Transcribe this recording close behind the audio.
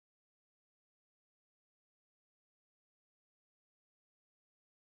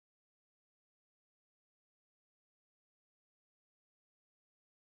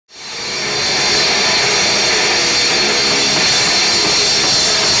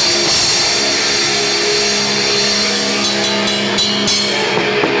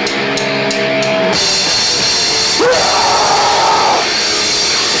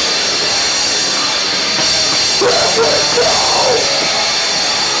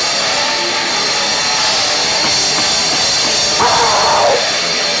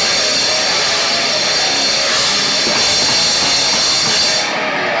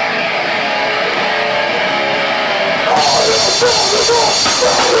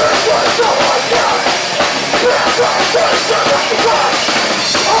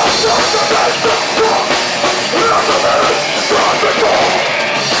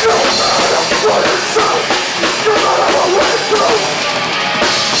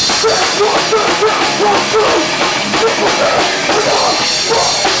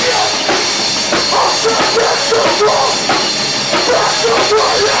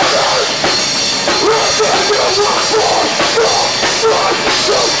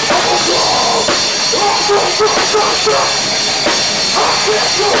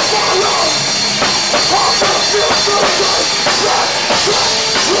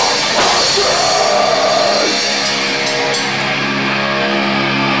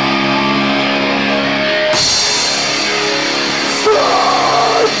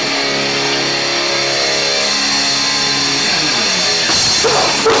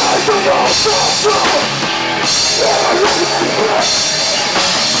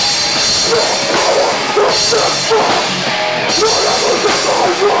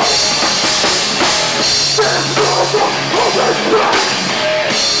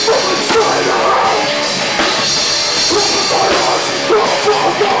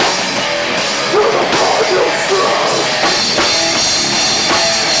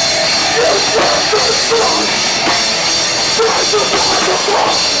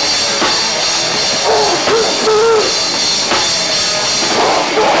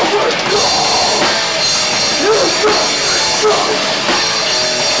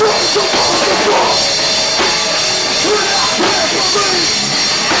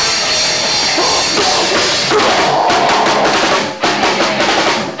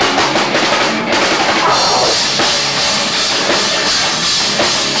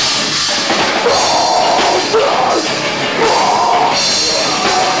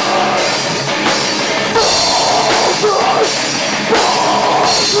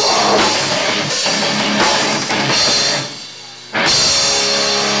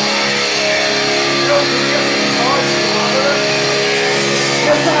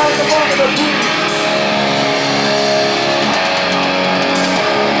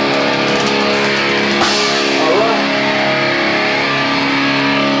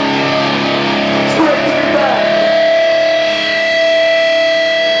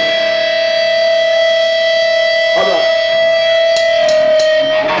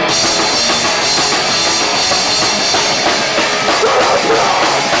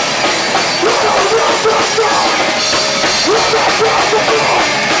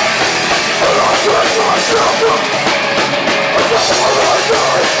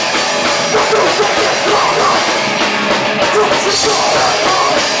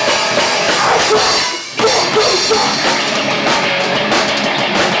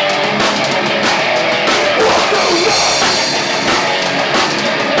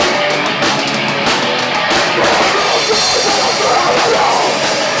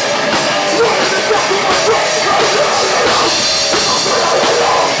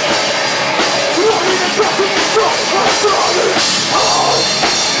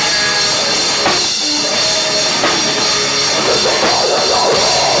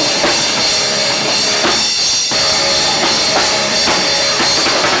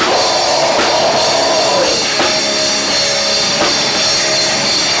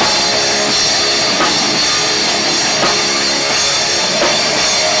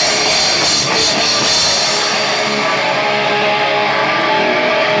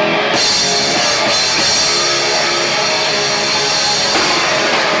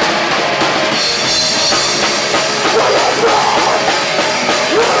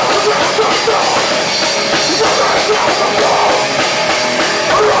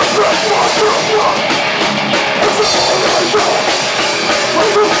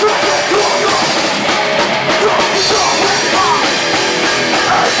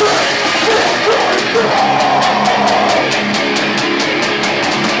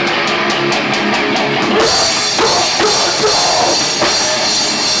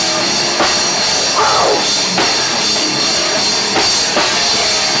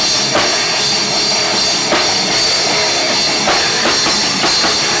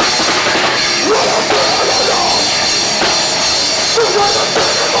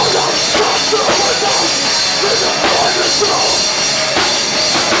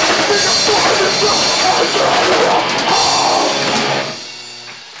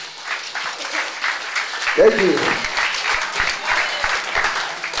Thank you.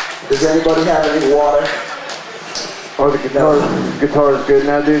 Does anybody have any water? Oh, the guitar is good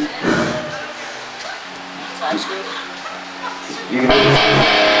now, dude. You can.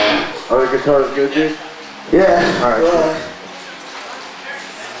 Oh, the guitar is good, dude. Yeah. All right. Yeah.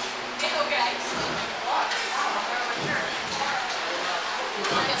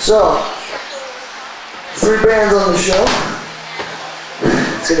 So, 3 bands on the show.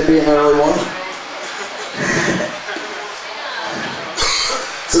 It's gonna be an early one.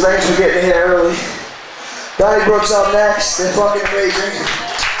 So thanks for getting here early. Donnybrook's up next. They're fucking amazing.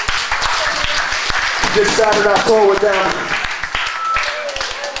 Just started our tour with them.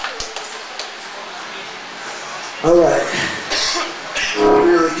 Alright. I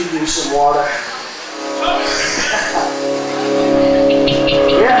really could use some water.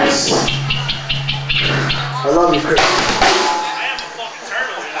 Yes! I love you, Chris. I am a fucking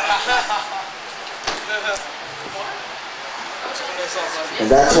turtle. And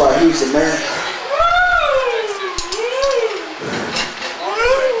that's why he's the man.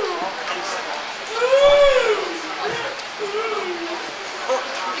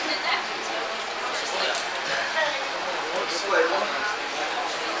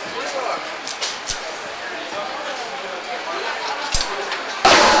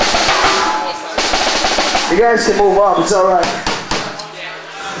 You guys can move up, it's alright.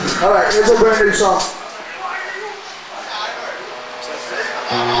 Alright, here's a brand new song.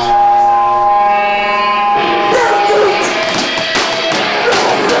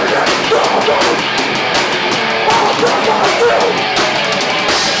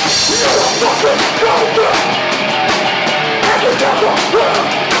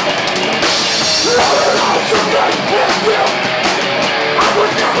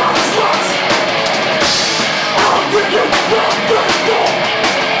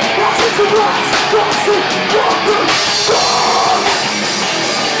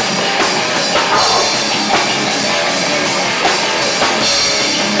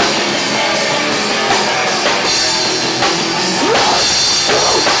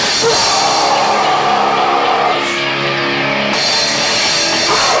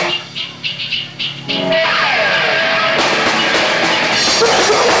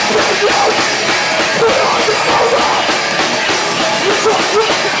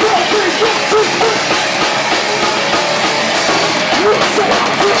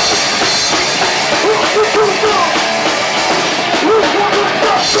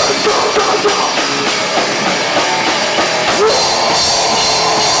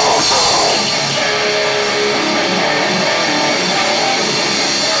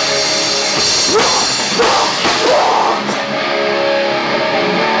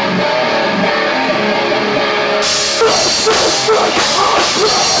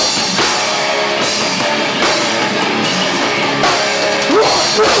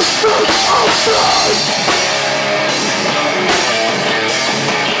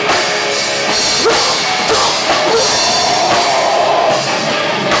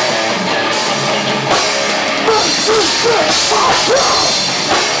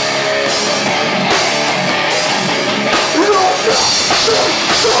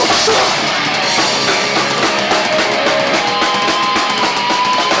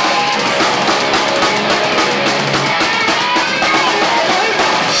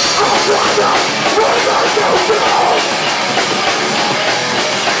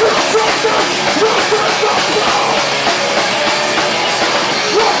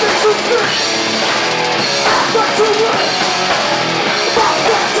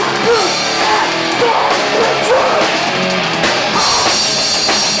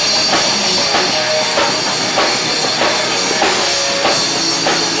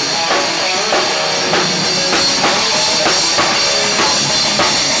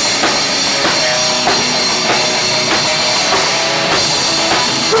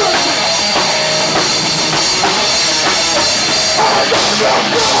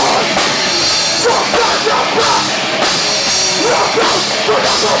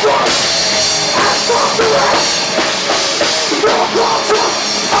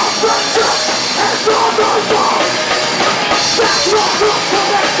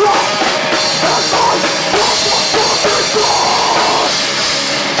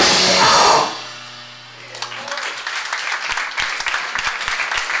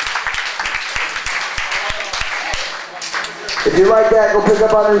 If you like that, go pick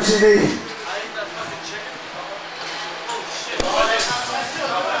up our new CD.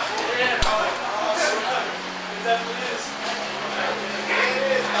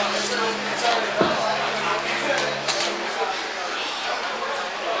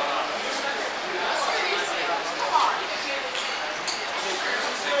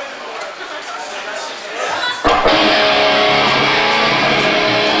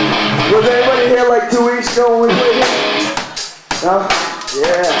 Was anybody here like 2 weeks ago when we played here? No?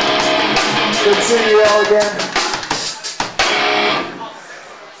 Yeah. Good seeing you all again.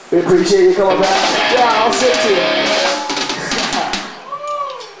 We appreciate you coming back. Yeah, I'll sit to you.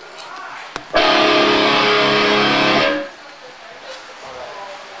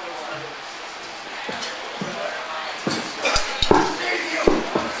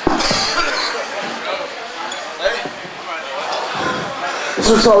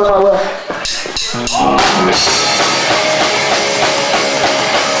 Monsters all in my way.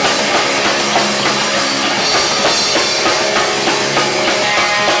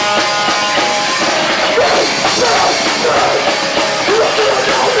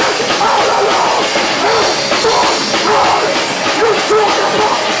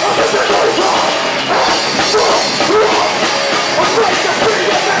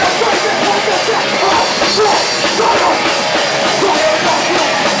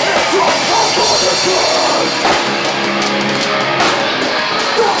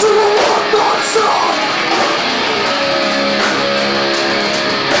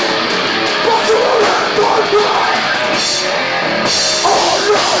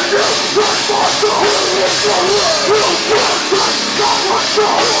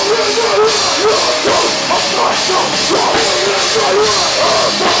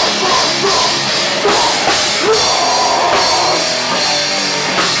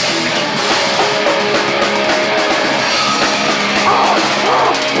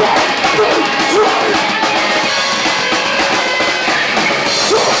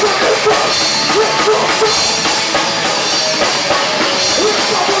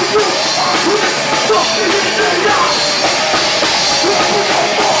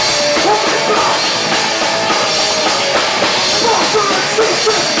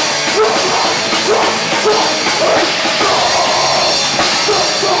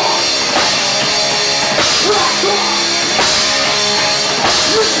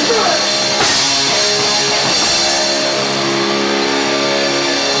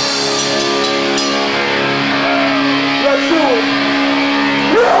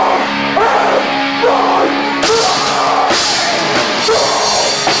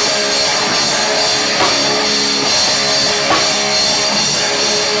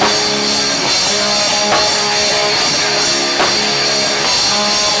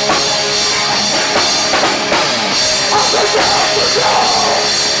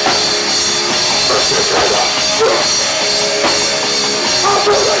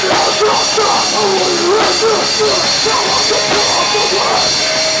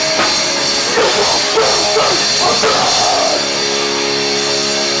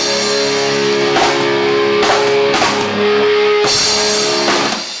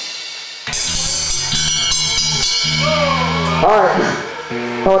 Alright,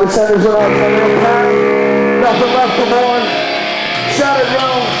 I want to send this one out to my little pal. Nothing left to mourn. Shout it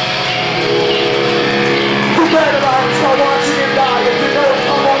round. Too bad about it, start watching it die. If you know it,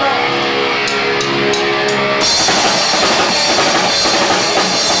 come on out.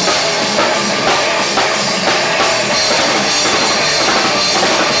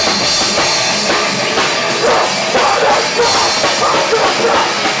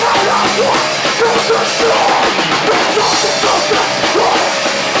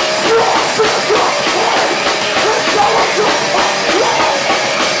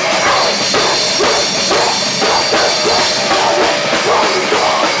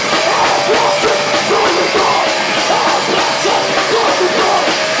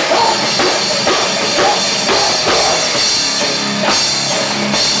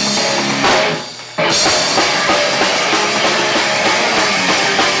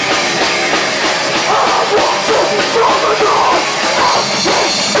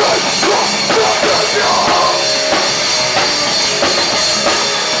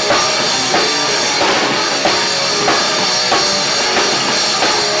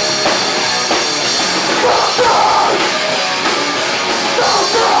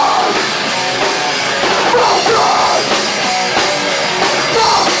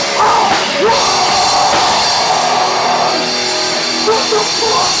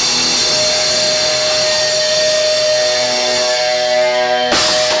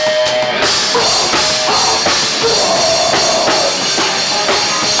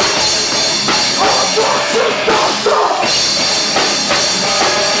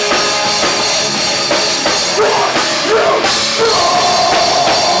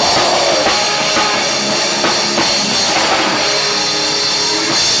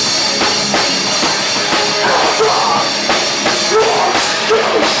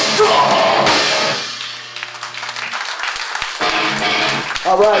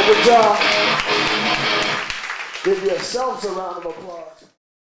 All right, good job. Give yourselves a round of applause.